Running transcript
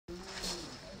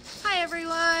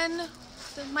everyone.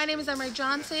 My name is Emery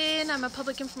Johnson. I'm a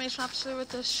public information officer with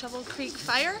the Shovel Creek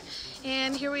Fire,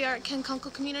 and here we are at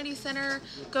Kunkel Community Center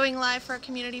going live for our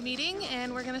community meeting,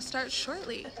 and we're going to start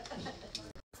shortly.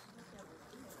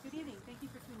 Good evening. Thank you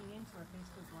for tuning in to our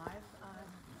Facebook Live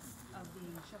of the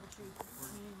Shovel Creek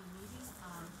Community Meeting.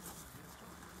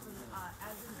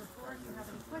 As in before, if you have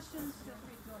any questions, feel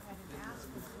free to go ahead and ask.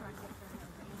 We'll try to get them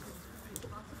answered as quickly as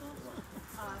possible.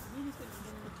 The meeting's going to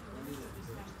begin in 2 minutes,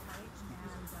 so just hang tight, and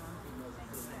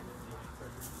thank you again.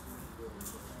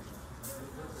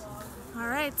 All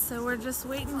right, so we're just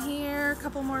waiting here a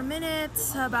couple more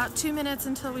minutes, about 2 minutes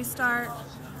until we start.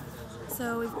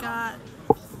 So we've got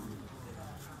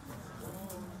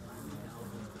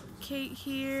Kate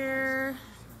here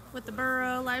with the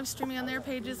borough live streaming on their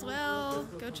page as well.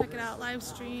 Go check it out, live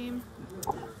stream.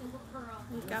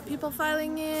 We've got people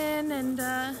filing in, and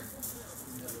a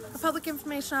public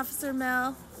information officer,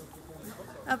 Mel,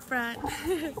 up front.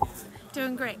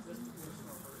 Doing great.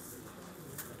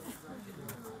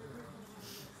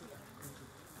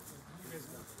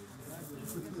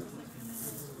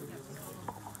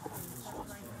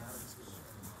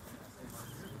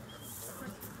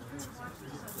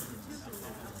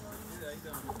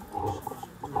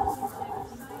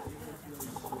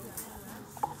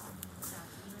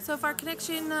 So if our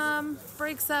connection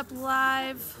breaks up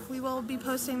live, we will be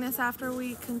posting this after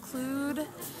we conclude,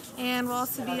 and we'll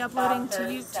also be uploading to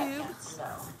YouTube.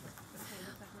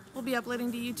 We'll be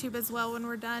uploading to YouTube as well when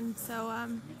we're done, so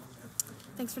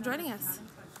thanks for joining us.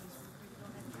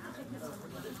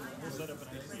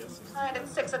 All right,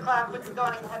 it's 6 o'clock. We can go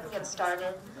ahead and get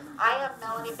started. I am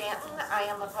Melanie Banton. I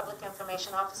am a public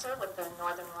information officer with the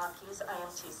Northern Rockies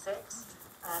IMT6,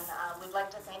 and we'd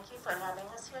like to thank you for having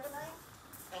us here tonight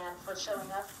and for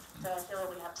showing up to hear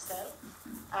what we have to say.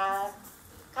 A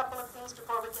couple of things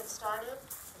before we get started.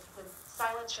 If you could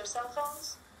silence your cell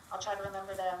phones. I'll try to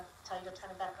remember to tell you to turn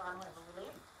it back on whenever we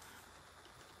leave.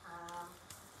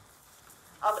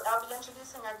 I'll be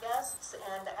introducing our guests,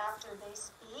 and after they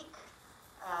speak,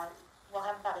 we'll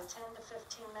have about a 10 to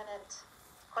 15 minute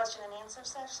question and answer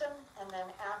session, and then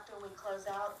after we close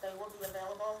out, they will be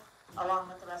available along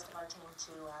with the rest of our team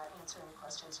to answer any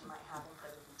questions you might have in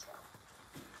further detail.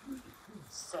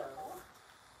 So,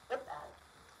 with that,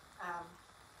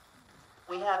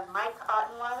 we have Mike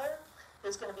Ottenweiler,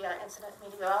 who's going to be our incident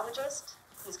meteorologist.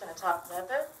 He's going to talk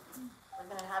weather. We're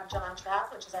going to have John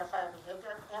Trapp, which is our fire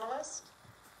behavior analyst.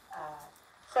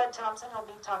 Fred Thompson will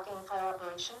be talking fire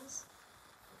operations.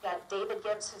 We've got David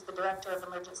Gibbs, who's the director of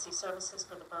emergency services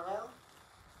for the borough.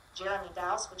 Jeremy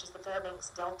Dowse, which is the Fairbanks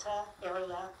Delta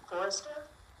area forester.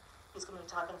 He's going to be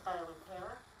talking fire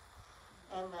repair.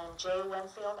 And then Jay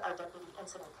Winfield, our deputy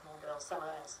incident commander, will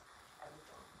summarize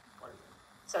everything for you.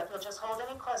 So if you'll just hold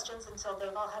any questions until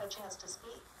they've all had a chance to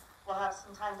speak, we'll have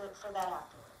some time for that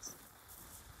afterwards.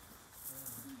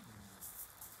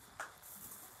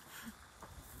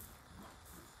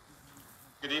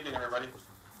 Good evening, everybody.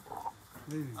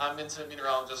 I'm incident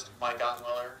meteorologist Mike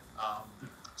Ottenweiler.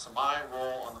 So my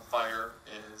role on the fire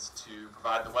is to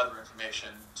provide the weather information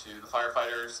to the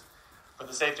firefighters for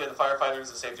the safety of the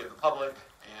firefighters, the safety of the public,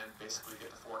 and basically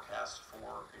get the forecast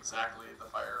for exactly the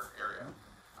fire area.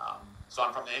 So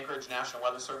I'm from the Anchorage National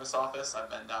Weather Service office.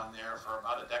 I've been down there for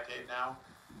about a decade now,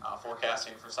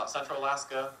 forecasting for South Central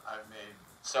Alaska. I've made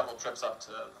several trips up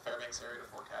to the Fairbanks area to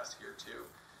forecast here too.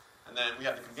 And then we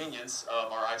have the convenience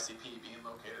of our ICP being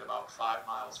located about 5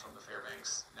 miles from the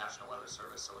Fairbanks National Weather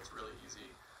Service, so it's really easy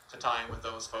to tie in with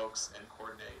those folks and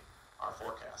coordinate our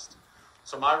forecast.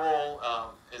 So my role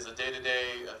is a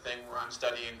day-to-day thing where I'm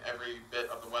studying every bit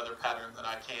of the weather pattern that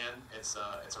I can. It's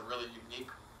a really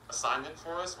unique assignment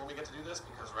for us when we get to do this,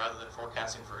 because rather than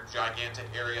forecasting for a gigantic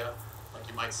area like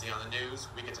you might see on the news,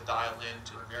 we get to dial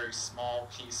into a very small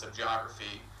piece of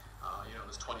geography,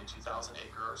 this 22,000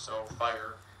 acre or so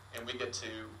fire, and we get to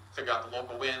figure out the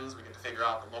local winds, we get to figure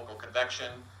out the local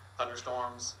convection,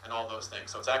 thunderstorms, and all those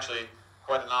things. So it's actually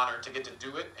quite an honor to get to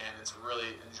do it, and it's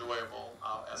really enjoyable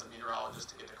as a meteorologist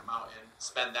to get to come out and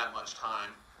spend that much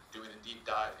time doing a deep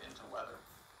dive into weather.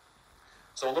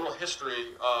 So a little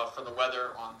history for the weather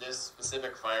on this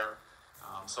specific fire.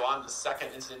 So I'm the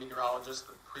second incident meteorologist.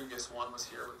 The previous one was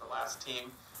here with the last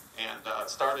team, and it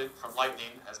started from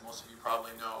lightning, as most of you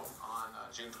probably know, on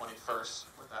June 21st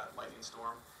with that lightning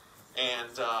storm. And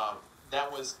that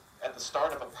was at the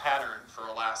start of a pattern for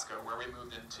Alaska where we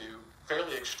moved into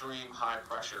fairly extreme high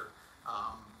pressure.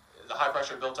 The high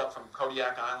pressure built up from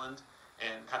Kodiak Island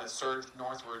and kind of surged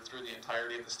northward through the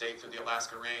entirety of the state, through the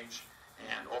Alaska Range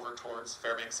and over towards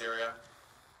Fairbanks area.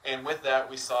 And with that,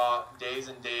 we saw days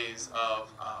and days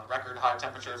of record high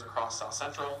temperatures across South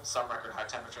Central, some record high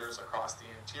temperatures across the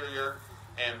interior,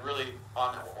 and really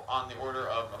on the order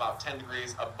of about 10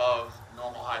 degrees above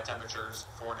normal high temperatures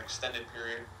for an extended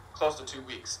period, close to 2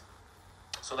 weeks.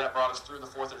 So that brought us through the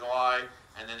 4th of July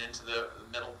and then into the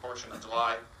middle portion of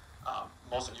July.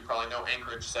 Most of you probably know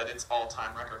Anchorage set its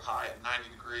all-time record high at 90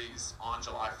 degrees on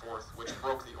July 4th, which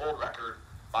broke the old record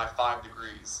by 5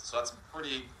 degrees. So that's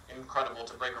pretty incredible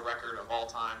to break a record of all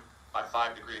time by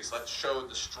 5 degrees. So that showed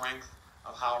the strength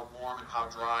of how warm and how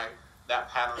dry that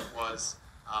pattern was,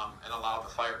 and allowed the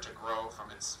fire to grow from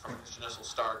its initial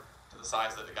start to the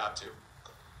size that it got to.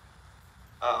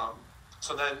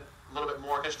 So then a little bit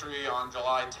more history on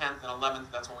July 10th and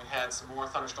 11th. That's when we had some more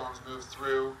thunderstorms move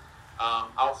through.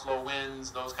 Outflow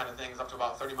winds, those kind of things, up to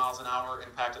about 30 miles an hour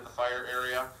impacted the fire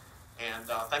area. And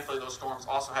thankfully those storms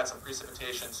also had some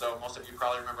precipitation. So most of you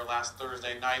probably remember last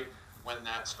Thursday night when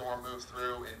that storm moved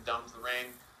through and dumped the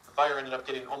rain. The fire ended up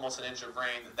getting almost an inch of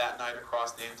rain that night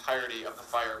across the entirety of the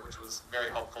fire, which was very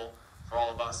helpful for all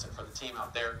of us and for the team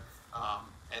out there.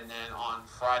 And then on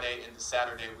Friday into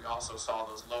Saturday, we also saw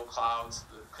those low clouds,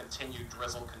 the continued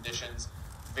drizzle conditions,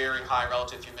 very high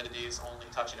relative humidities, only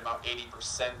touching about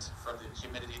 80% for the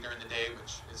humidity during the day,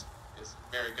 which is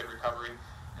very good recovery.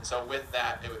 And so with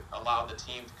that, it allowed the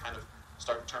team to kind of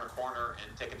start to turn a corner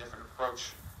and take a different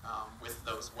approach with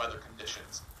those weather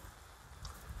conditions.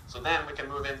 So then we can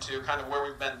move into kind of where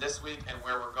we've been this week and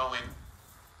where we're going.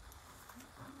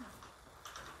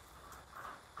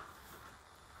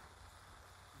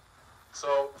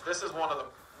 So this is one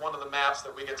of the maps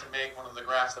that we get to make, one of the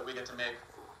graphs that we get to make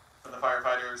for the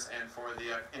firefighters and for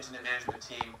the incident management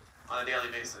team on a daily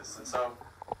basis. And so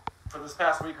for this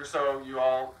past week or so, you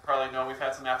all probably know we've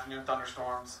had some afternoon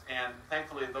thunderstorms, and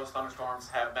thankfully those thunderstorms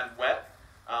have been wet,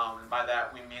 and by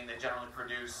that we mean they generally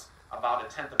produce about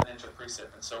 1/10 of an inch of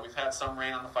precip. And so we've had some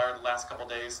rain on the fire the last couple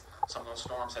days. Some of those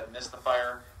storms have missed the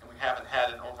fire, and we haven't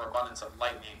had an overabundance of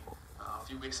lightning. A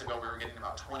few weeks ago we were getting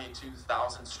about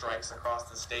 22,000 strikes across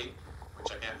the state,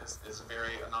 which again is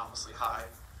very anomalously high.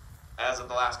 As of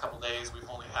the last couple days, we've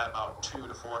only had about 2,000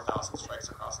 to 4,000 strikes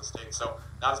across the state. So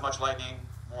not as much lightning,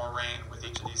 more rain with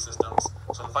each of these systems.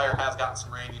 So the fire has gotten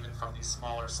some rain even from these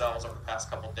smaller cells over the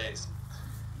past couple of days.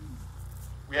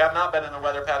 We have not been in a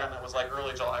weather pattern that was like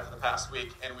early July for the past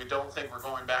week, and we don't think we're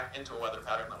going back into a weather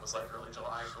pattern that was like early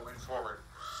July going forward.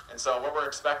 And so what we're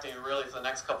expecting really for the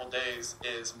next couple of days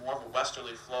is more of a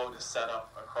westerly flow to set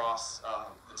up across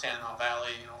the Tanana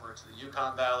Valley and over to the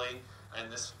Yukon Valley. And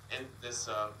this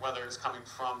weather is coming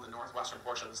from the northwestern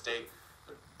portion of the state,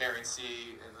 the Bering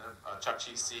Sea and the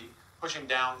Chukchi Sea, pushing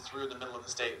down through the middle of the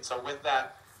state. And so with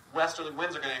that, westerly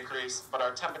winds are going to increase, but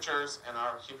our temperatures and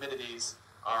our humidities,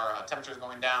 our temperatures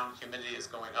going down, humidity is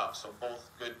going up. So both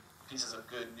good pieces of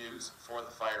good news for the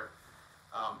fire.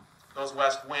 Those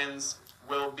west winds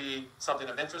will be something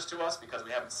of interest to us because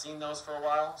we haven't seen those for a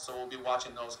while, so we'll be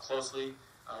watching those closely.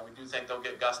 We do think they'll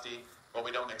get gusty, but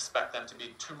we don't expect them to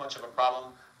be too much of a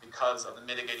problem because of the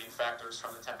mitigating factors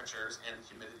from the temperatures and the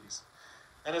humidities.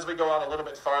 And as we go out a little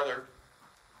bit farther,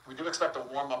 we do expect a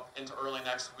warm-up into early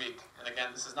next week. And again,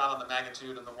 this is not on the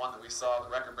magnitude of the one that we saw, the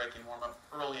record-breaking warm-up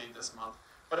early this month,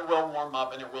 but it will warm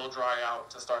up and it will dry out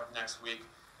to start next week,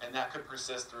 and that could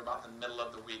persist through about the middle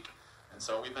of the week. And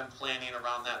so we've been planning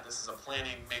around that. This is a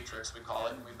planning matrix, we call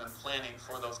it, and we've been planning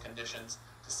for those conditions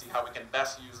to see how we can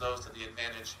best use those to the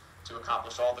advantage to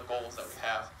accomplish all the goals that we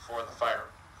have for the fire.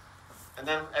 And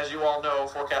then, as you all know,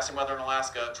 forecasting weather in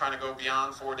Alaska, trying to go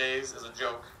beyond 4 days is a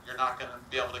joke. You're not going to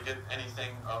be able to get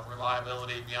anything of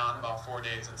reliability beyond about 4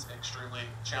 days. It's extremely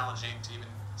challenging to even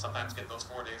sometimes get those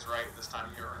 4 days right this time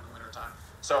of year or in the wintertime.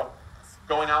 So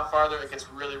going out farther, it gets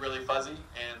really, really fuzzy,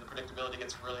 and the predictability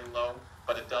gets really low.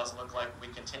 But it does look like we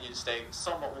continue to stay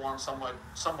somewhat warm,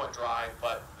 somewhat dry,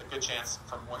 but a good chance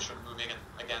for moisture to move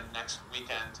in again next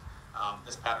weekend.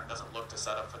 This pattern doesn't look to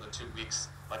set up for the 2 weeks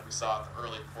like we saw at the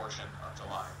early portion of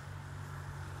July.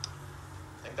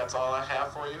 I think that's all I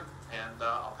have for you, and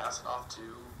I'll pass it off to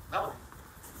Melanie.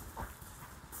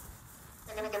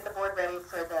 You're going to get the board ready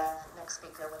for the next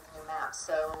speaker with the new map.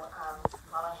 So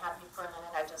while I have you for a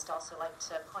minute, I'd just also like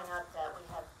to point out that we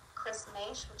have Chris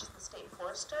Maish, which is the state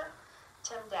forester,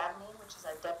 Tim Dabney, which is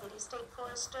our deputy state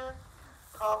forester,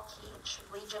 Paul Keach,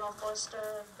 regional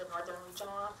forester, the Northern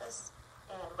Regional Office,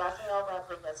 and Rafael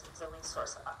Rodriguez, who's a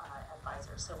resource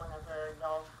advisor. So whenever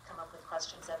y'all come up with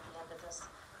questions at the end of this,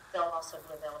 they'll also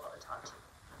be available to talk to.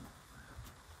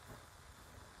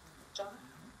 John?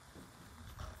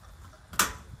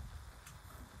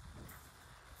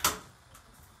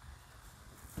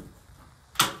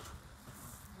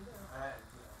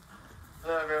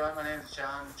 Hello, everyone. everyone, my name is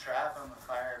John Trapp. I'm a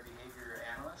fire behavior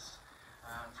analyst.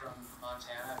 I'm from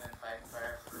Montana. I've been fighting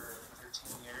fire for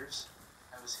 13 years.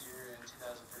 I was here in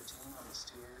 2013 on the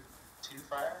Stewart 2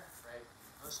 fire, right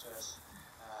close to us,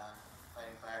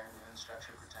 fighting fire and doing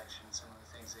structure protection, some of the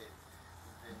things that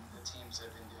the teams have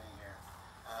been doing here.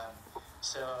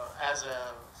 So as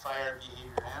a fire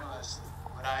behavior analyst,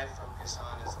 what I focus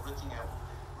on is looking at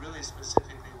really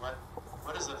specifically what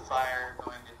is the fire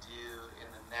going to do in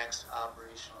the next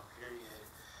operational period,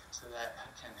 so that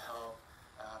can help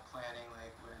planning.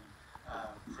 Like when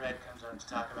Fred comes up to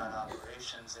talk about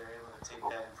operations, they're able to take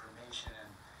that information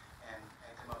and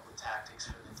come up with tactics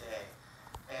for the day.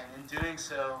 And in doing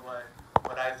so,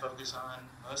 what I focus on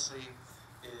mostly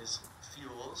is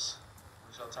fuels,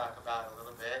 which I'll talk about a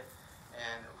little bit,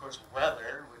 and of course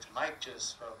weather, which Mike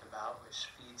just spoke about, which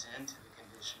feeds into the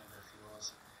condition of the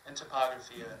fuels, and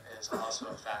topography is also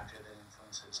a factor that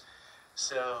influences.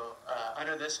 So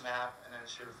under this map, and I'm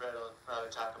sure Fred will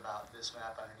probably talk about this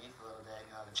map underneath a little bit, and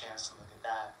you'll have a chance to look at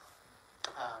that,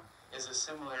 is a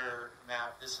similar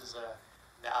map. This is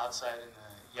the outside in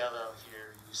the yellow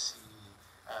here. You see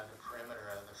the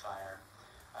perimeter of the fire.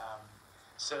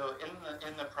 So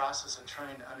in the process of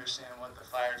trying to understand what the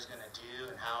fire is going to do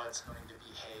and how it's going to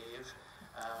behave,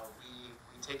 we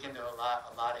take into a lot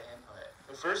of input.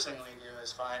 The first thing we do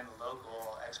is find the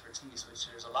local expertise, which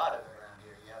there's a lot of it around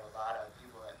here. You have a lot of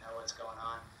people that know what's going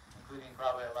on, including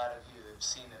probably a lot of you that have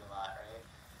seen it a lot, right?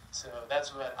 So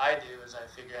that's what I do, is I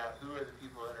figure out who are the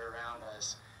people that are around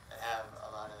us that have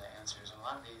a lot of the answers. And a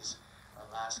lot of these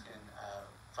Alaskan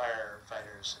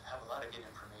firefighters have a lot of good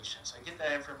information. So I get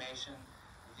that information,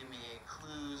 they give me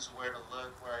clues where to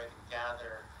look, where I can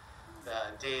gather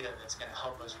the data that's going to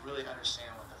help us really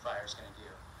understand what the fire is going to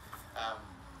do.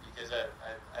 Because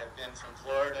I've been from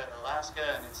Florida to Alaska,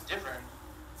 and it's different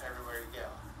everywhere you go.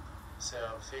 So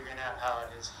figuring out how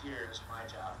it is here is my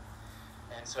job.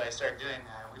 And so I start doing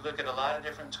that. We look at a lot of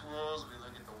different tools. We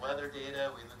look at the weather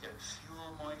data. We look at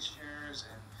fuel moistures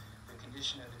and the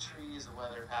condition of the trees, the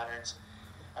weather patterns.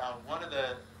 One of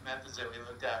the methods that we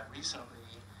looked at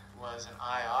recently was an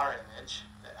IR image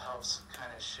that helps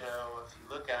kind of show, if you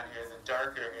look out here, the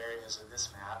darker areas of this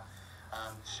map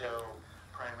show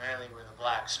primarily where the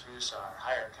black spruce are,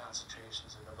 higher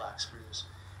concentrations of the black spruce.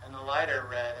 And the lighter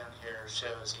red on here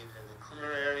shows either the clear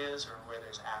areas or where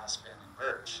there's aspen and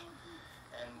birch.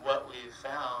 And what we've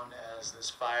found as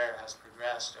this fire has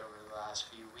progressed over the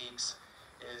last few weeks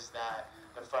is that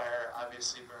the fire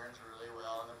obviously burns really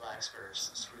well in the black spruce.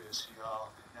 You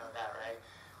all know that, right?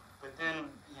 But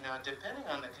then, depending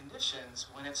on the conditions,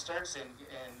 when it starts to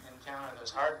encounter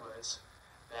those hardwoods,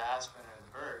 the aspen or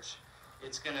the birch,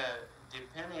 it's going to,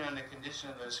 depending on the condition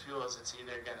of those fuels, it's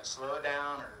either going to slow it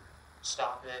down or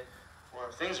stop it, or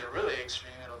if things are really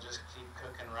extreme, it'll just keep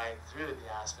cooking right through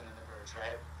the aspen and the birch,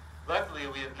 right? Luckily,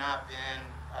 we have not been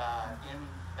in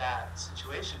that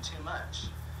situation too much.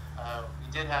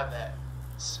 We did have that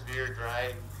severe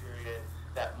drying period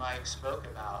that Mike spoke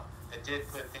about that did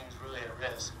put things really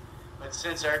at risk. But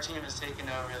since our team has taken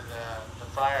over the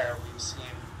fire, we've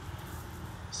seen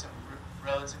some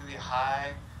relatively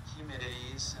high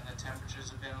humidities, and the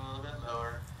temperatures have been a little bit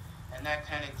lower, and that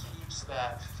kind of keeps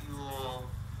that fuel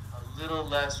a little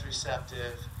less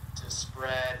receptive to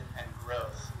spread and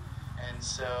growth. And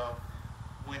so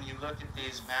when you look at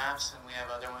these maps, and we have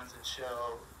other ones that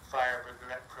show fire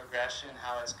progression,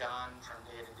 how it's gone from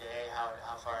day to day,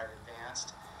 how far it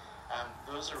advanced,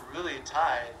 those are really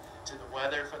tied to the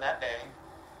weather for that day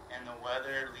and the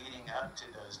weather leading up to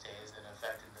those days that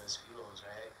affected those fuels,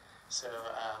 right? So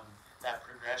that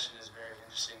progression is very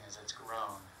interesting as it's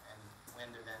grown, and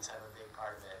wind events have a big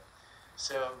part of it.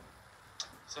 So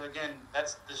again,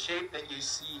 that's the shape that you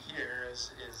see here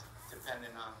is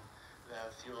dependent on the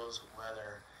fuels,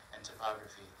 weather, and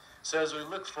topography. So as we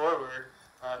look forward,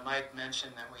 Mike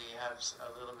mentioned that we have a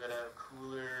little bit of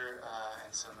cooler and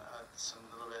some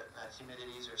little bit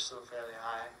humidities are still fairly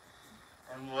high.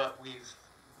 And what we've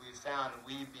found,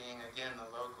 we being again the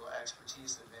local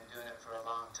expertise that have been doing it for a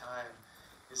long time,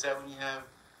 is that when you have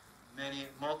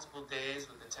multiple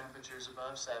days with the temperatures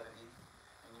above 70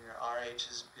 and your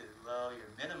RHs below,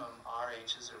 your minimum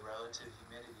RHs or relative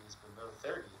humidities below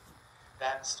 30,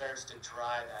 that starts to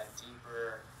dry that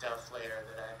deeper duff layer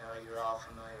that I know you're all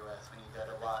familiar with when you go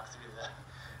to walk through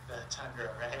the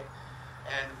tundra, right?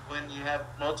 And when you have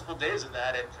multiple days of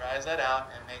that, it dries that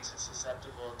out and makes it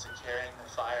susceptible to carrying the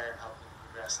fire and helping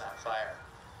progress that fire.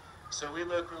 So we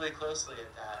look really closely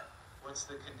at that. What's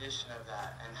the condition of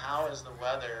that, and how is the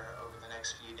weather over the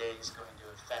next few days going to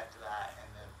affect that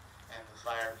and the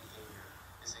fire behavior?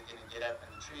 Is it going to get up in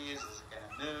the trees? Is it going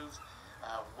to move?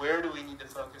 Where do we need to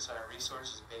focus our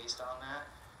resources based on that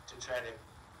to try to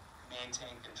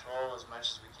maintain control as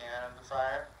much as we can of the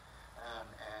fire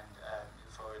and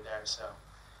move forward there. So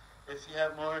if you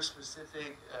have more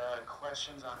specific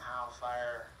questions on how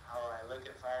I look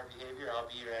at fire behavior, I'll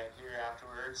be right here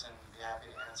afterwards and be happy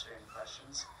to answer any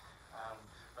questions.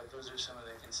 But those are some of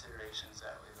the considerations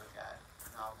that we look at.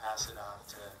 And I'll pass it off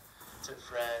to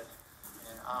Fred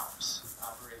in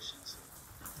operations.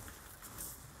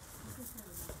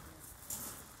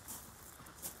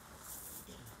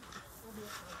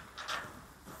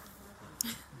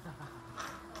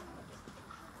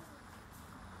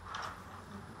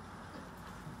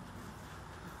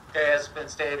 Okay, as has been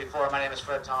stated before, my name is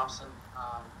Fred Thompson,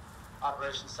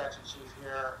 Operations Section Chief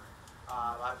here.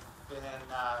 I've been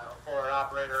a forward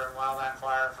operator in wildland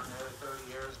fire for nearly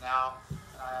 30 years now.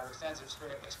 I have extensive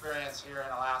experience here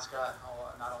in Alaska,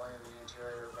 not only in the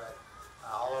interior, but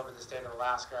all over the state of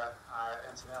Alaska.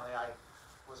 Incidentally, I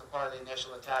was a part of the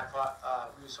initial attack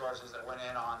resources that went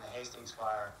in on the Hastings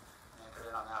fire, and anchored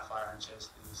in on that fire and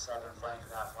chased the southern flank of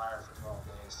that fire for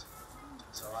 12 days.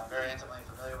 So I'm very intimately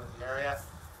familiar with the area.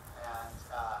 And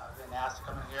I've been asked to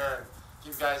come in here and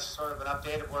give you guys sort of an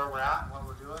update of where we're at and what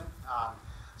we're doing.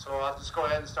 So I'll just go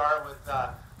ahead and start with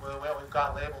what we've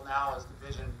got labeled now as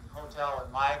Division Hotel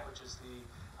and Mike, which is the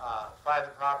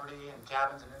private property and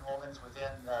cabins and inholdings within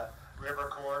the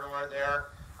river corridor there.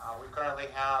 We currently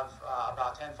have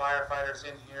about 10 firefighters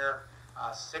in here,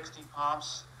 60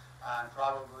 pumps, and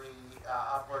probably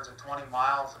upwards of 20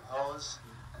 miles of hose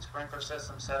and sprinkler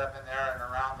systems set up in there and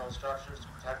around those structures to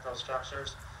protect those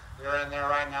structures. They're in there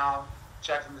right now,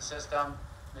 checking the system,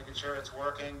 making sure it's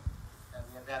working, in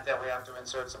the event that we have to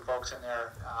insert some folks in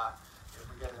there if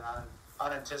we get an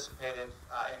unanticipated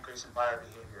increase in fire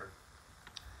behavior.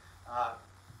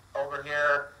 Over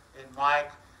here in Mike,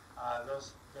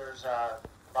 there's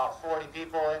about 40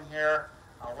 people in here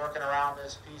working around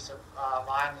this piece of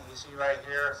line that you see right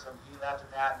here. Some heat left in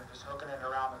that, and they're just hooking it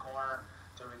around the corner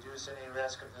to reduce any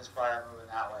risk of this fire moving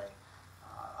that way.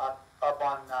 Up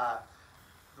on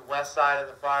the west side of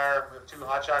the fire, we have 2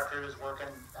 hotshot crews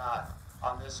working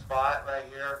on this spot right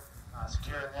here,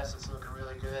 securing this. It's looking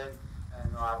really good, and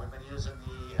we've been using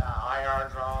the IR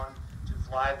drone to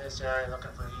fly this area, looking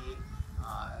for heat,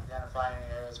 identify any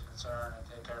areas of concern, and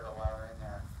take care of it while we're in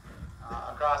there.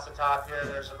 Across the top here,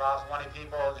 there's about 20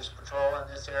 people just patrolling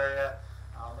this area,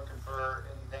 looking for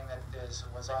anything that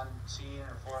was unseen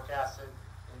or forecasted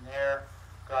in there.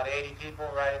 Got 80 people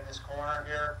right in this corner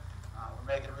here.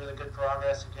 We're making really good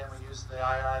progress. Again, we use the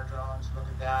IR drones, look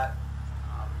at that,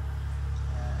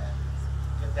 and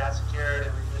get that secured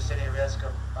and reduce any risk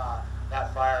of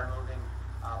that fire moving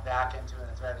back into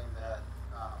and threatening the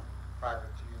private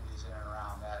communities in and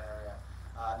around that area.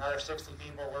 Another 60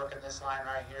 people working this line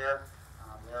right here.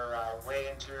 They're way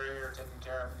interior, taking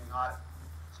care of any hot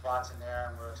spots in there,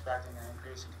 and we're expecting an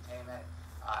increase in containment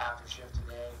after shift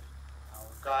today.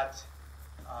 We've got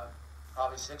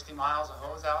probably 60 miles of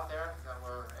hose out there that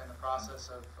we're in the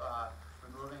process of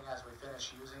removing as we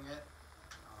finish using it.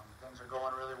 Things are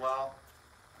going really well.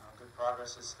 Good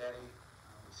progress is steady.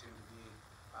 We seem to be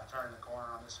turning the corner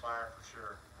on this fire for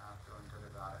sure. Feeling good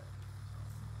about it. So,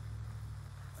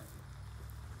 thank you.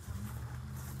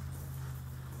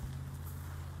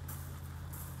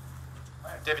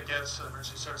 Hi, I'm David Gibbs,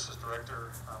 Emergency Services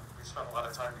Director. We spent a lot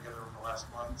of time together over the last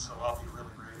month, so I'll be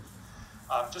really brief.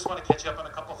 Just want to catch you up on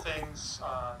a couple things.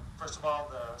 First of all,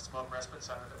 the smoke respite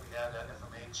center that we had at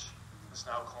FMH is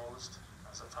now closed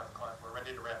as of 5 o'clock. We're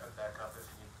ready to ramp it back up if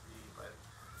need be, but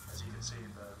as you can see,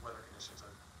 the weather conditions,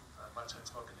 and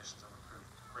smoke conditions have improved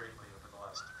greatly over the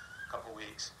last couple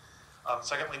weeks.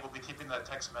 Secondly, we'll be keeping the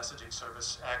text messaging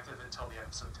service active until the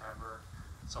end of September.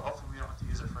 So hopefully we don't have to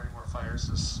use it for any more fires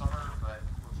this summer, but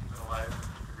we'll keep it alive and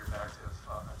keep it active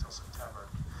until September.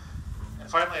 And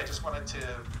finally, I just wanted to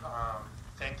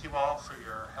thank you all for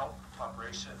your help,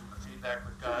 cooperation, the feedback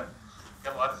we've got. We've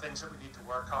got a lot of things that we need to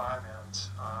work on, and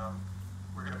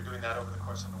we're going to be doing that over the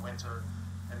course of the winter,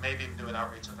 and maybe even do an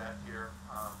outreach event here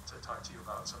to talk to you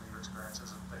about some of your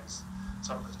experiences and things,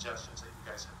 some of the suggestions that you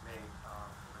guys have made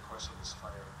in the course of this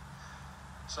fire.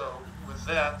 So with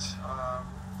that,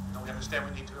 we understand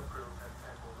we need to improve,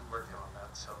 and we'll be working on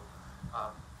that. So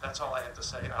that's all I have to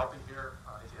say. I'll be here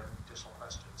if you have any additional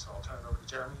questions. So I'll turn it over to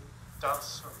Jeremy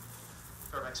Dowse from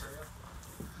Fairbanks area.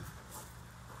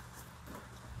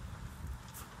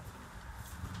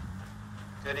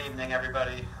 Good evening,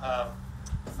 everybody.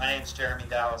 My name is Jeremy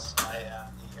Dowse. I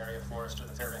am the area forester,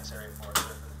 the Fairbanks area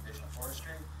forester for the Division of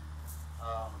Forestry.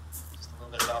 Just a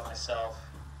little bit about myself.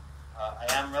 I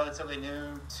am relatively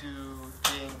new to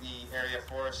being the area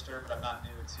forester, but I'm not new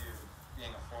to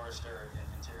being a forester in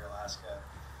interior Alaska.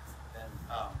 Been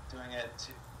doing it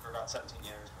for about 17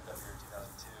 years, moved up here in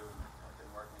 2002. I've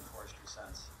been working in forestry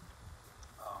since.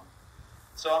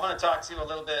 So I'm going to talk to you a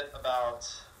little bit about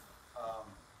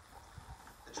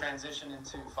the transition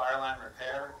into fire alarm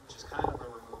repair, which is kind of where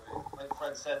we're moving. Like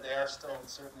Fred said, they are still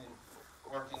certainly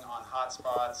working on hot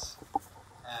spots,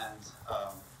 and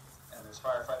there's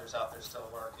firefighters out there still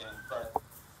working. But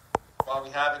while we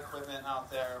have equipment out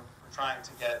there, we're trying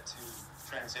to get to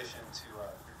transition to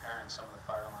repairing some of the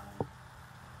fire line.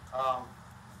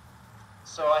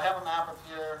 So I have a map up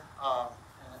here.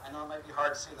 And I know it might be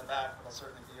hard to see the back, but I'll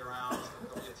certainly be around.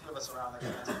 There'll be a few of us around that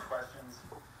can answer questions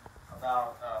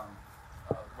about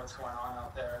what's going on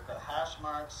out there. The hash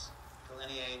marks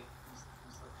delineate,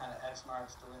 these kind of X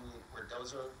marks delineate where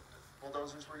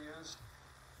bulldozers were used.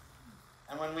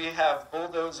 And when we have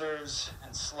bulldozers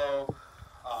and slope,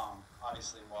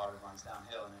 obviously water runs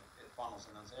downhill and it funnels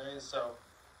in those areas. So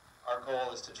our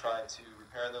goal is to try to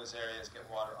repair those areas, get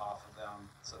water off of them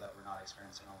so that we're not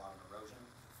experiencing a lot of erosion.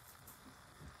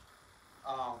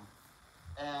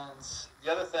 And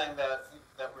the other thing that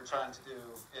we're trying to do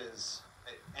is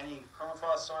any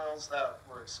permafrost soils that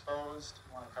were exposed,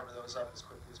 we want to cover those up as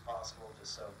quickly as possible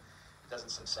just so it doesn't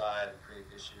subside and create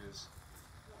issues.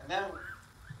 And then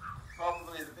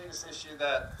probably the biggest issue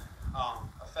that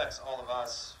affects all of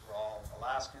us, we're all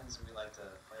Alaskans and we like to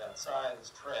play outside,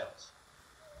 is trails.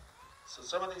 So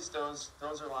some of these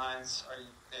dozer lines,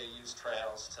 they use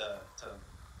trails to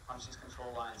punch these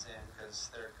control lines in because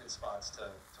they're good spots to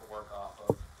work off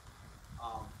of.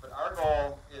 But our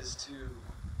goal is to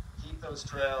keep those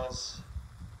trails,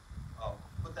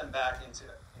 put them back into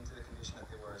the condition that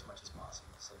they were as much as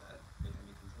possible so that they can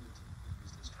be continued to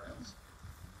use these trails.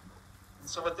 And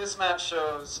so what this map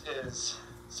shows is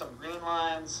some green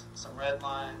lines, some red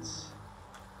lines,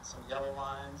 some yellow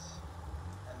lines,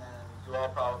 and then you all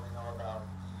probably know about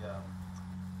the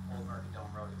Old Murphy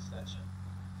Dome Road extension.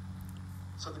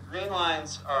 So the green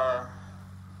lines are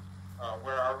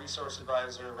where our resource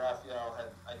advisor, Raphael, had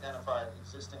identified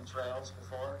existing trails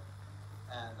before.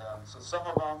 And so some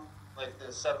of them, like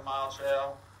the 7 Mile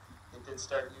Trail, they did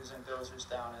start using dozers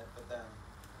down it, but then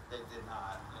they did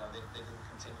not. They didn't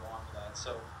continue on with that.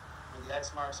 So where the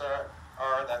X marks are,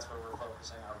 that's where we're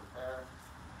focusing our repair.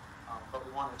 But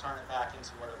we want to turn it back into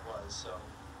what it was. So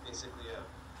basically a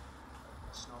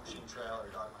snow machine trail or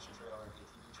dog mushing trail or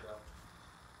ATV trail.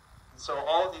 And so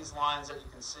all of these lines that you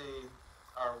can see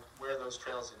are where those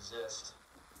trails exist.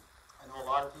 I know a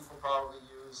lot of people probably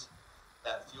use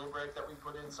that fuel break that we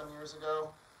put in some years ago.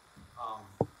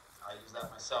 I use that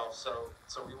myself. So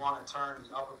we want to turn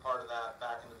the upper part of that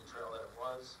back into the trail that it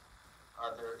was.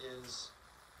 There is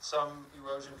some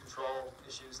erosion control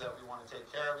issues that we want to take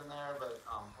care of in there, but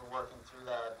we're working through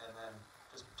that and then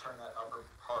just turn that upper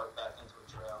part back into a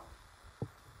trail.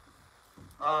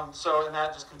 And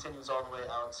that just continues all the way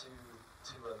out to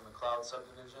the McLeod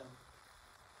subdivision.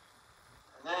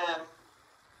 And then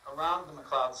around the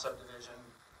McLeod subdivision,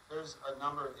 there's a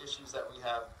number of issues that we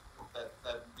have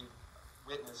that we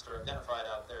witnessed or identified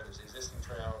out there. There's existing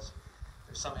trails.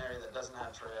 There's some area that doesn't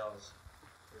have trails.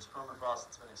 There's permafrost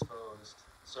that's been exposed.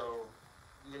 So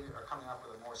we are coming up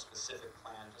with a more specific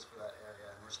plan just for that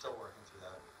area, and we're still working through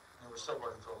that. And we're still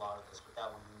working through a lot of this, but that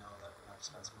one we know that we're going to have to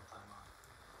spend some more time on.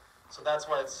 So that's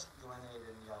why it's delineated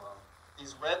in yellow.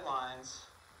 These red lines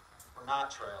were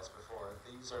not trails before.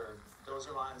 Those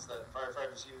are lines that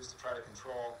firefighters use to try to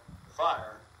control the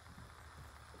fire.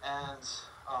 And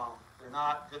they're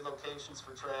not good locations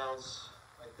for trails.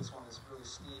 Like this one is really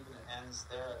steep and it ends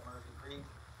there at Murphy Creek.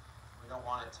 We don't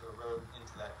want it to erode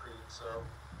into that creek, so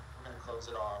we're going to close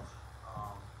it off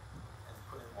and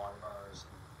put in water bars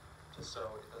just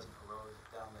so it doesn't erode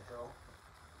down the hill.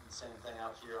 And the same thing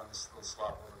out here on this little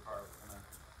slop over part. We're going to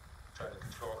try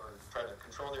to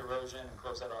control the erosion and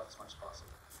close that off as much as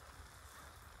possible.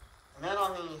 And then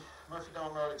on the Murphy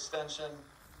Dome Road extension,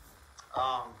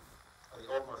 or the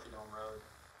old Murphy Dome Road,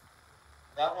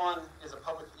 that one is a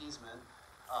public easement.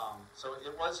 So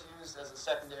it was used as a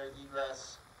secondary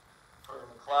egress for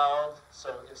McLeod.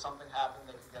 So if something happened,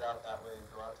 they could get out that way and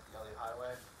go out to the Elliott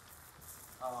Highway.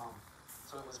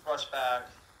 So it was brushed back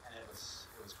and it was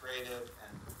graded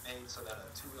and made so that a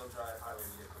 2-wheel drive highway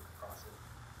vehicle could cross it.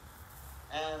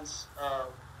 And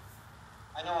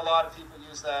I know a lot of people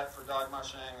use that for dog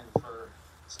mushing and for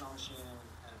snow machining,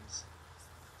 and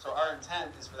so our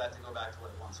intent is for that to go back to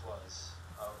what it once was.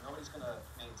 Nobody's going to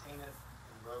maintain it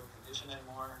in road condition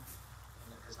anymore,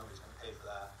 because nobody's going to pay for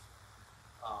that,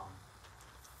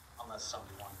 unless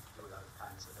somebody wanted to do it out of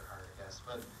kindness of their heart, I guess.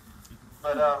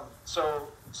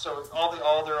 So all the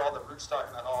alder, all the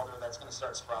rootstock in that alder, that's going to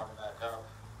start sprouting back up.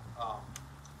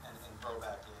 and grow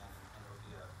back in, and it'll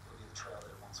be the trail that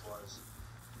it once was.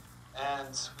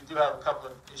 And we do have a couple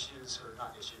of issues, or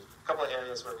not issues, a couple of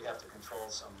areas where we have to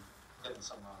control getting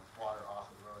some water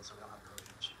off of the road so we don't have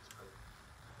erosion issues.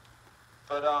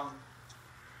 But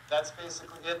that's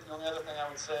basically it. The only other thing I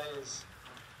would say is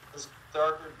this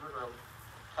darker or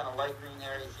kind of light green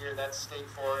area here, that's state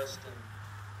forest, and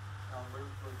we're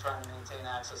trying to maintain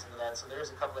access into that. So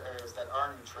there's a couple of areas that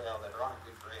are new trail that are on a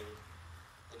good grade.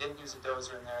 They didn't use a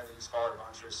dozer in there, they used follower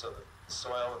bunchers, so the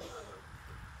soil and the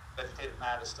vegetative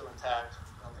mat is still intact.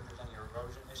 I don't think there's any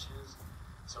erosion issues,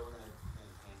 so we're going to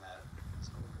maintain that.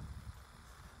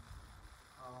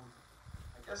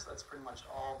 I guess that's pretty much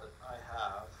all that I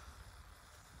have.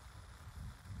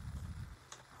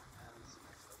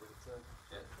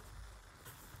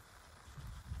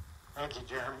 Thank you,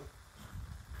 Jeremy.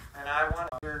 And I want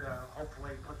here to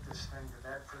hopefully put this thing to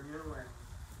bed for you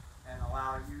and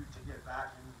allow you to get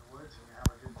back into the woods and have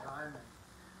a good time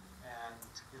and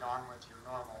get on with your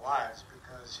normal lives,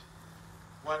 because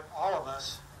what all of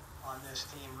us on this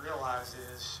team realize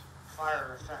is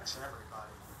fire affects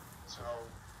everybody. So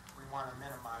we want to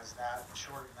minimize that and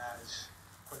shorten that as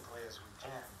quickly as we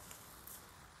can.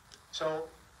 So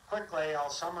quickly,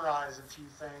 I'll summarize a few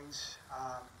things.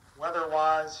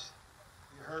 Weather-wise,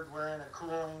 you heard we're in a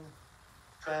cooling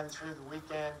trend through the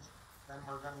weekend, then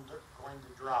we're going to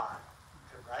dry,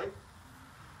 right?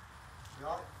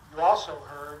 You also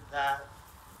heard that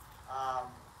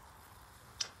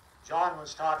John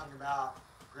was talking about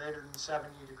greater than 70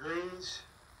 degrees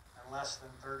and less than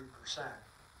 30%.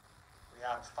 We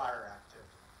have fire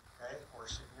activity, okay, or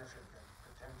significant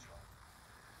potential.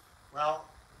 Well,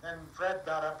 then Fred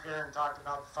got up here and talked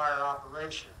about the fire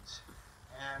operations.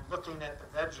 And looking at the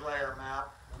veg layer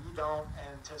map, we don't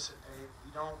anticipate,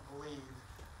 we don't believe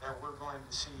that we're going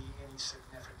to see any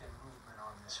significant movement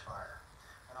on this fire.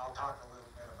 And I'll talk a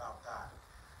little bit about that.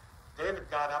 David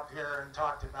got up here and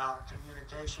talked about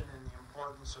communication and the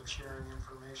importance of sharing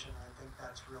information. I think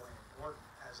that's really important,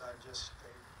 as I just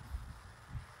stated.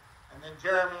 And then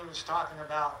Jeremy was talking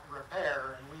about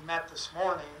repair, and we met this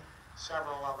morning,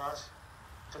 several of us,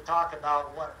 to talk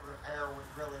about what repair would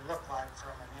really look like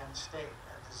from an end state,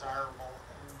 a desirable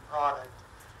end product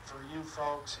for you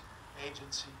folks,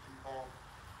 agency people,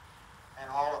 and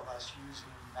all of us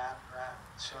using that ground.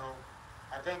 So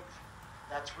I think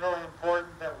that's really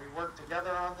important that we work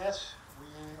together on this.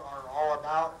 We are all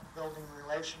about building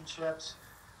relationships,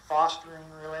 fostering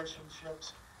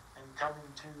relationships, and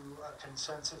coming to a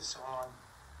consensus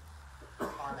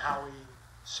on how we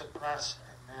suppress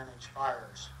and manage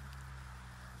fires.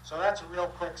 So that's a real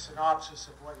quick synopsis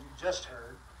of what you just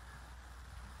heard.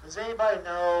 Does anybody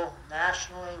know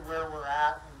nationally where we're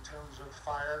at in terms of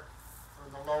fire for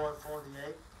the lower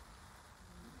 48?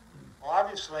 Well,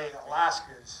 obviously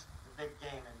Alaska is the big game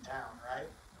in town, right?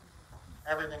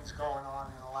 Everything's going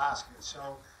on in Alaska.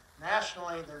 So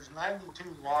nationally there's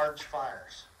 92 large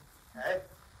fires, okay?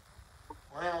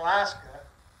 Well, in Alaska,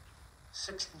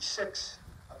 66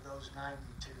 of those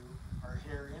 92 are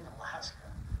here in Alaska.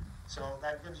 So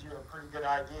that gives you a pretty good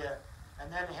idea.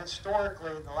 And then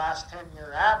historically, the last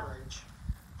 10-year average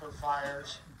for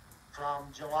fires from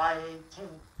July 18th,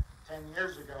 10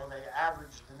 years ago, they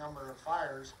averaged the number of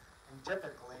fires, and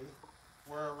typically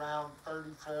we're around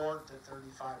 34 to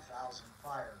 35,000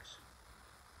 fires.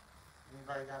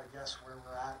 Anybody got a guess where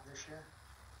we're at this year?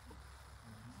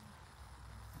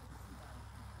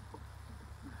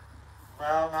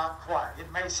 Well, not quite.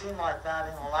 It may seem like that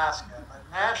in Alaska, but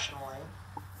nationally,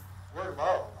 we're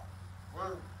low.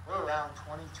 We're around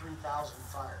 23,000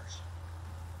 fires.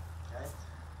 Okay?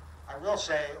 I will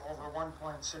say over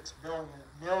 1.6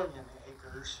 million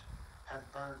acres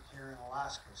have burned here in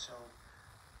Alaska. So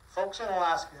folks in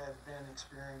Alaska have been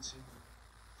experiencing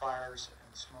fires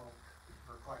and smoke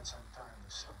for quite some time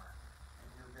this summer, and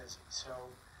you're busy. So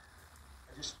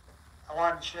I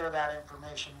wanted to share that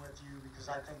information with you because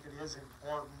I think it is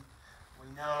important. We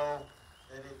know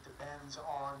that it depends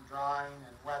on drying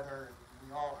and weather, and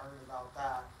we all heard about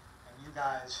that, and you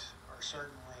guys are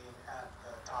certainly at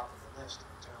the top of the list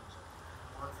in terms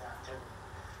of work activity.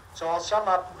 So I'll sum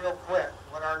up real quick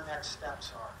what our next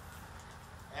steps are.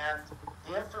 And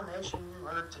the information you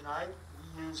heard tonight,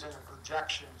 we use in a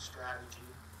projection strategy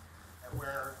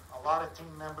where a lot of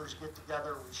team members get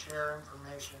together, we share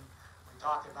information, we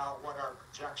talk about what our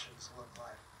projections look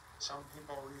like. Some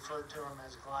people refer to them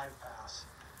as glide paths.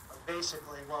 But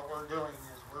basically what we're doing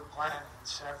is we're planning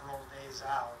several days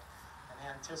out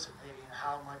and anticipating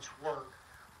how much work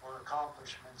or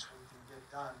accomplishments we can get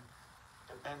done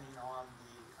depending on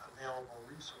the available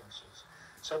resources.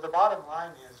 So the bottom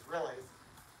line is really,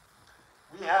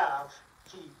 we have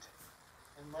heat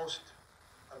in most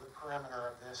of the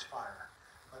perimeter of this fire.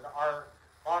 But our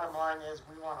bottom line is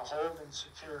we want to hold and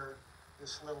secure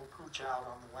this little pooch out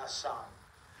on the west side.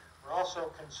 We're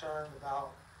also concerned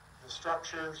about the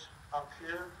structures up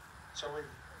here. So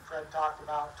Fred talked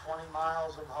about 20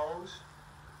 miles of hose.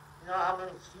 You know how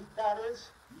many feet that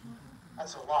is?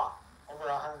 That's a lot, over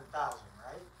 100,000,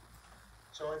 right?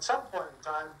 So at some point in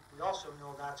time, we also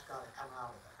know that's got to come out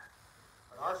of there.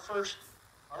 But our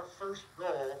first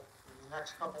goal in the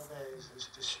next couple of days is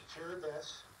to secure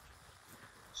this,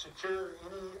 secure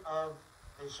any of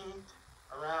the heat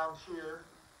around here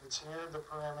that's near the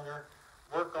perimeter,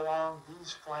 work along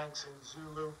these flanks in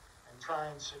Zulu, and try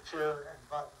and secure and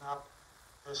button up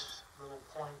this little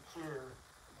point here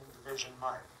in Division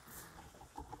Mike.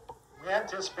 We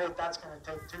anticipate that's going to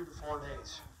take 2 to 4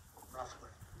 days, roughly.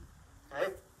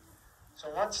 Okay? So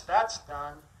once that's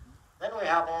done, then we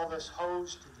have all this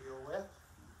hose to deal with.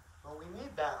 But we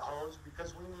need that hose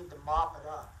because we need to mop it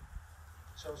up.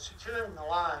 So securing the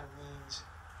line means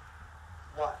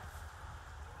what?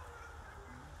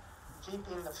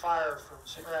 Keeping the fire from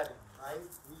spreading, right?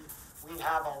 We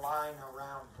have a line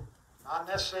around it. Not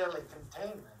necessarily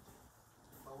containment,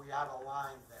 but we have a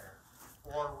line there.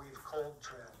 Or we've cold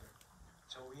trailed it.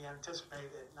 So we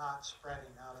anticipate it not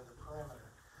spreading out of the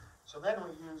perimeter. So then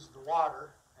we use the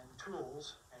water and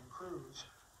tools and crews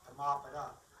to mop it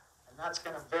up. And that's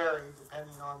going to vary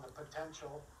depending on the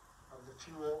potential of the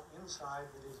fuel inside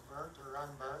that is burnt or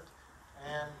unburnt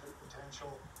and the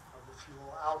potential of the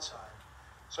fuel outside.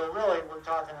 So really we're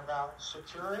talking about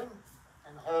securing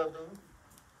and holding,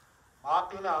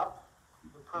 mopping up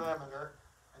the perimeter,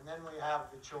 and then we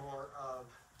have the chore of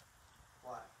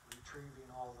what? Retrieving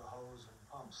all the hose and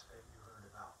pumps that you heard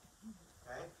about.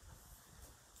 Okay?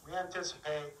 We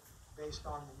anticipate, based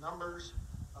on the numbers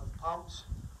of pumps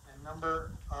and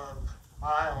number of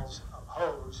miles of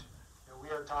hose, that we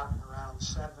are talking around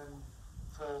 7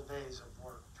 full days of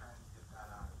work trying to get that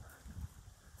out of there.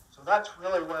 So that's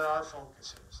really where our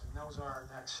focus is, and those are our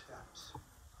next steps.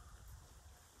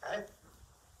 Okay?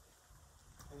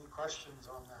 Any questions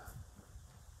on that?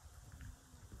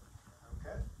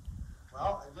 Okay.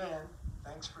 Well, again,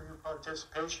 thanks for your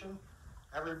participation.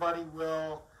 Everybody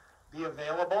will be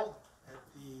available at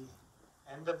the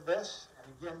end of this.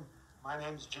 And again, my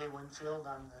name is Jay Winfield.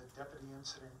 I'm the Deputy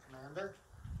Incident Commander,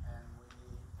 and we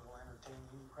will entertain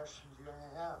any questions you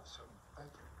may have. So,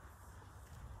 thank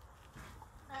you.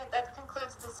 All right, that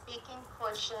concludes the speaking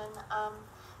portion.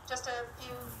 Just a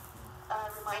few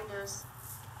reminders.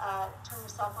 Turn your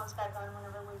cell phones back on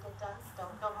whenever we get done.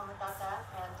 Don't go home without that.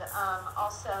 And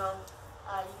also,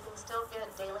 you can still get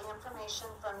daily information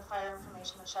from the Fire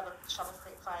Information of Shovel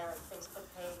Creek Fire Facebook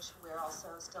page. We're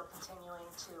also still continuing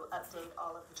to update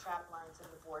all of the trap lines and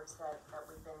the boards that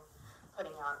we've been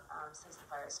putting on since the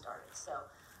fire started. So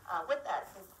with that,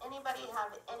 does anybody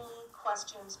have any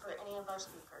questions for any of our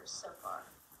speakers so far?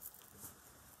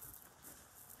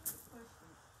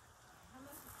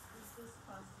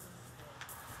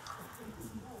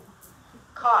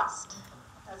 Cost.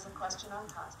 That's a question on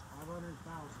cost.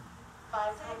 500,000.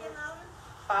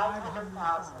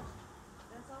 500,000.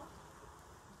 That's all?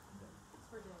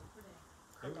 Per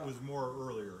day. It was more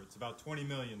earlier. It's about 20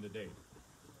 million to date.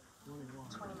 20 million.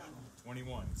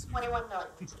 21. 21 million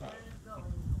today. Who's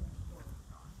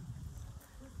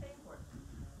paying for it?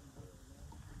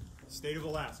 State of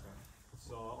Alaska.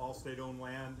 So all state-owned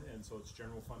land, and so it's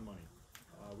general fund money.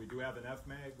 We do have an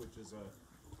FMAG, which is a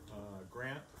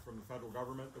grant from the federal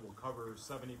government that will cover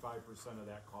 75% of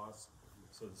that cost.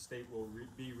 So the state will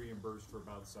be reimbursed for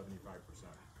about 75%.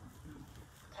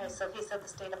 Okay, so he said the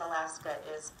state of Alaska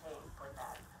is paying for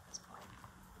that at this point.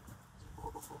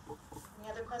 Any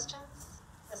other questions?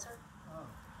 Yes, sir? On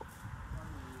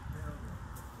the repair work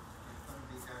that's going to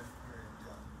be done here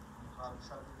at Club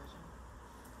Subdivision,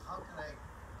 how can I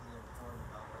be informed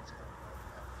about what's going to go on?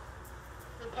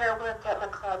 Repair work at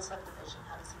McLeod Subdivision.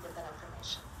 How does he get that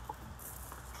information?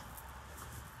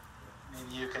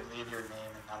 Maybe you could leave your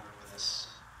name and number with us,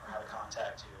 or how to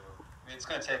contact you. I mean, it's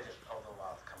going to take a little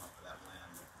while to come up with that plan.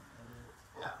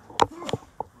 Yeah.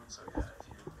 So yeah, if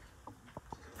you could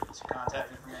give us your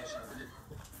contact information,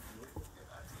 we'll get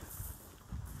back to you.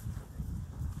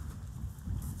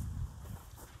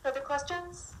 Further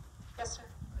questions? Yes, sir.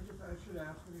 I guess I should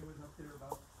ask when he was up there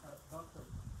about the,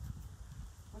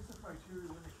 what's the criteria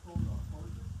when they pull the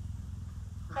hoses?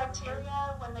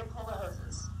 Criteria when they pull the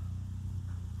hoses.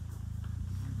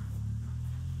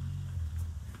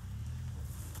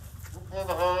 We'll pull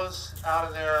the hose out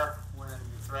of there when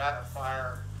the threat of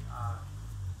fire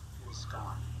is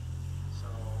gone. So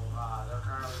they're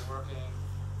currently working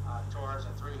towards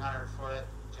a 300-foot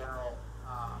general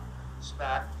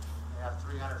spec. We have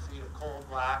 300 feet of cold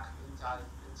black inside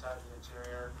the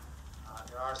interior.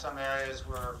 There are some areas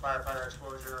where firefighter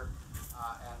exposure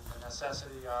and the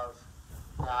necessity of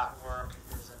that work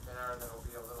isn't there. That will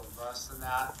be a little less than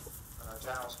that, but our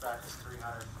general spec is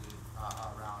 300 feet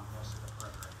around most of the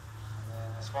perimeter. And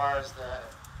then as far as the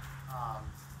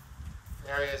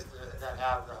areas that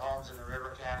have the homes in the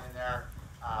river canyon there,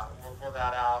 we'll pull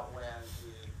that out when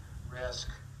the risk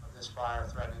of this fire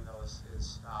threatening those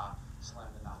is slim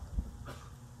to nothing.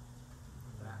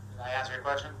 Did I answer your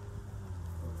question?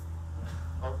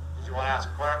 Oh, did you want to ask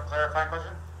a clarifying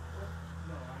question?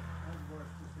 No, I have more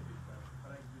specific question,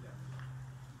 but I can do that.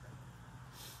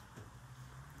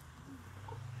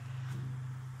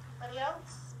 Anybody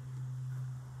else?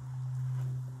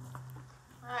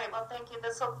 All right, well, thank you.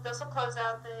 This will close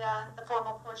out the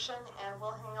formal portion, and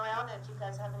we'll hang around. If you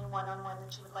guys have any one-on-one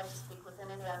that you would like to speak with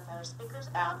any of our speakers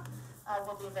about,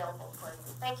 we'll be available for you.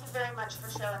 Thank you very much for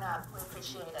showing up. We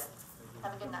appreciate it.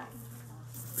 Have a good night.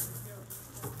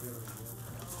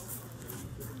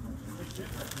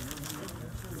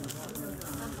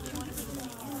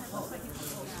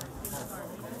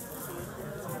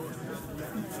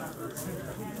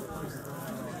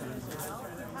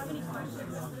 Have any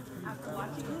questions after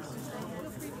watching this? Feel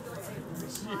free to go ahead and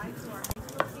reply to our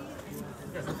Facebook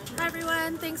feed. Hi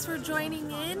everyone, thanks for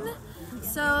joining in.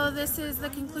 So this is the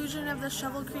conclusion of the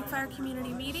Shovel Creek Fire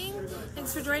Community Meeting.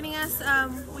 Thanks for joining us.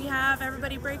 We have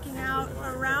everybody breaking out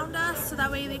around us so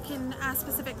that way they can ask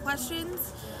specific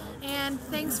questions. And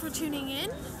thanks for tuning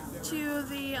in to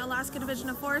the Alaska Division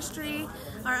of Forestry.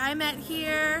 Our IMET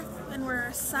here, and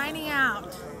we're signing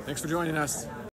out. Thanks for joining us.